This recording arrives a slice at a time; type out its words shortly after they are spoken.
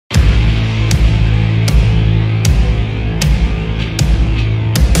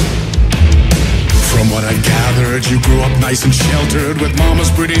heard you grew up nice and sheltered with mama's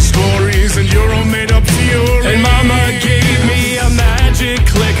pretty stories and your own made-up fury. And mama gave me a magic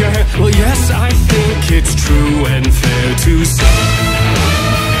clicker. Well, yes, I think it's true and fair to say.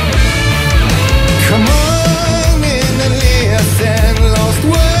 Come on in and listen. Lost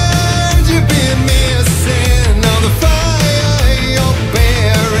words you've been missing. All the fire you're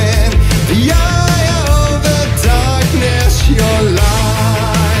bearing, the eye of the darkness, your light.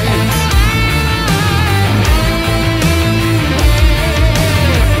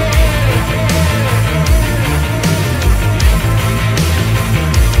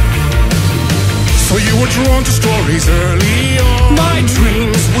 So you were drawn to stories early on. My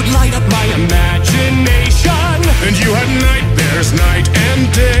dreams would light up my imagination, And you had nightmares night and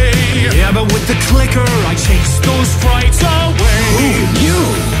day. yeah, but with the clicker I chased those frights away. Who knew?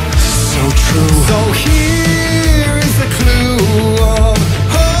 So true. So here is the clue of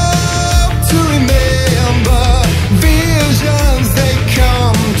hope to remember. Visions, they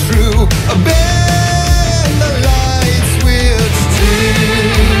come true. Bend the light switch too.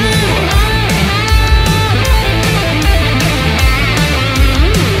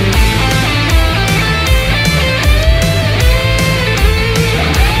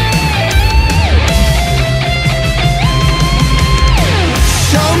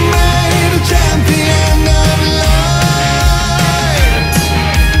 Show me the champion of light.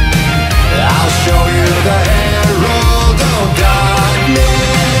 I'll show you the herald of darkness.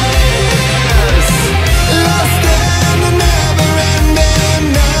 Lost in the never-ending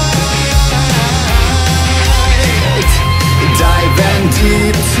night. Diving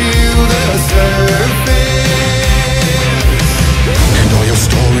deep to the surface. And all your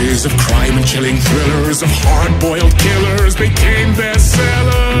stories of crime and chilling thrillers of hard-boiled killers became bestsellers.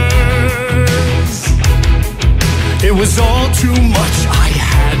 It was all too much, I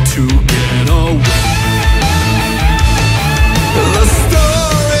had to get away. The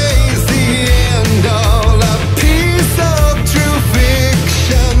story's the end, all a piece of true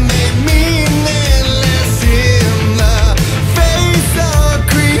fiction, made meaningless in the face of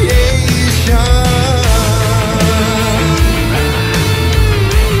creation.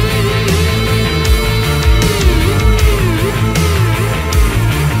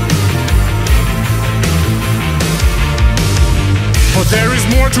 But there is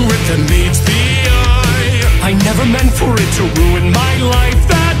more to it than meets the eye. I never meant for it to ruin my life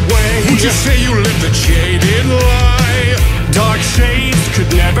that way. Would you say you lived a jaded lie? Dark shades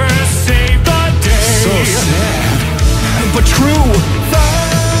could never save the day. So sad. But true.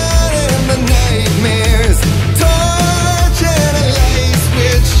 Fighting the nightmares, torching a light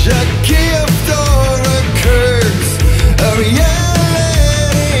switch, a gift or a curse, a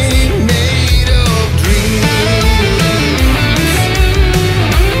reality made of dreams.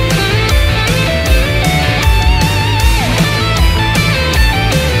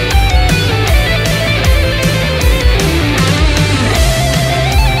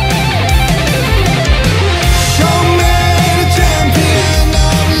 Show me the champion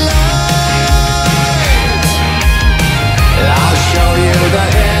of light. I'll show you the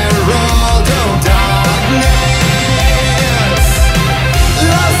herald of darkness.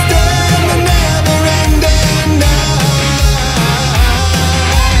 Lost in the never-ending night.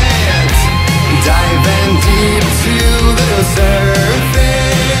 Diving deep to the surface.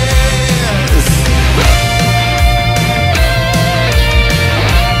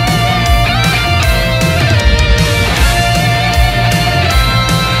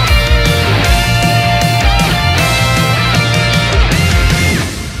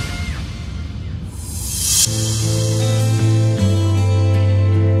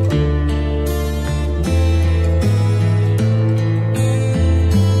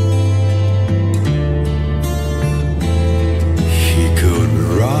 He could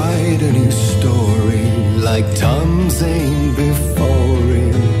write a new story like Tom's ain't before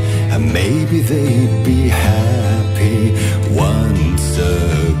him, and maybe they'd be happy once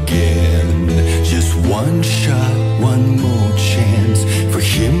again. Just one shot, one more chance for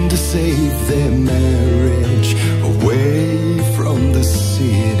him to save their marriage away from the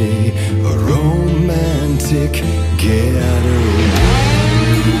city, a romantic getaway.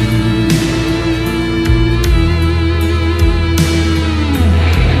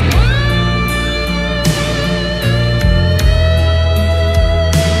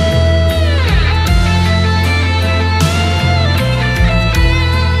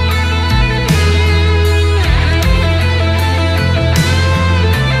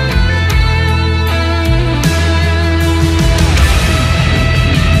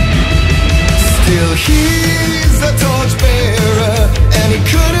 Still he's a torchbearer, and he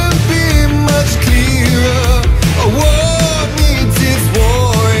couldn't be much clearer.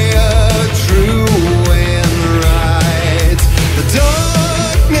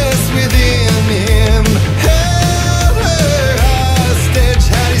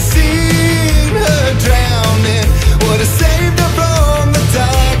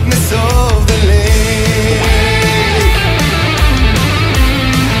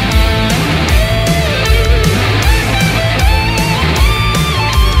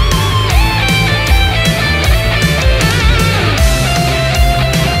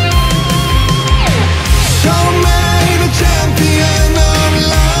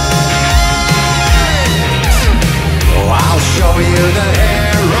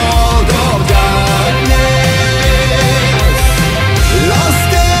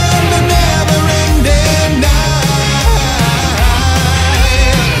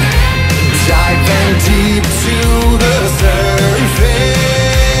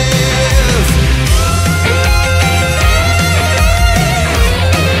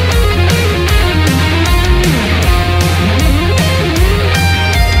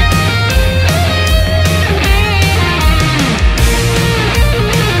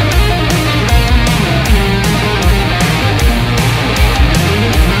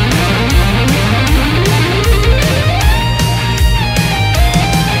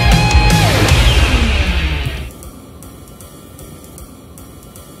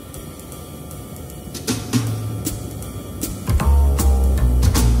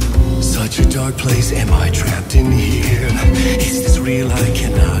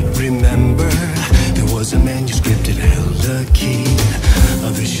 not remember. There was a manuscript that held a key,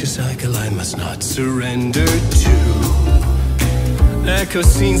 a vicious cycle I must not surrender to. Echo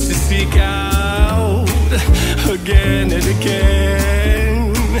scenes to seek out again and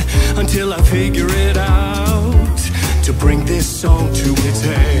again, until I figure it out, to bring this song to its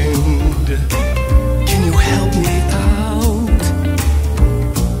end.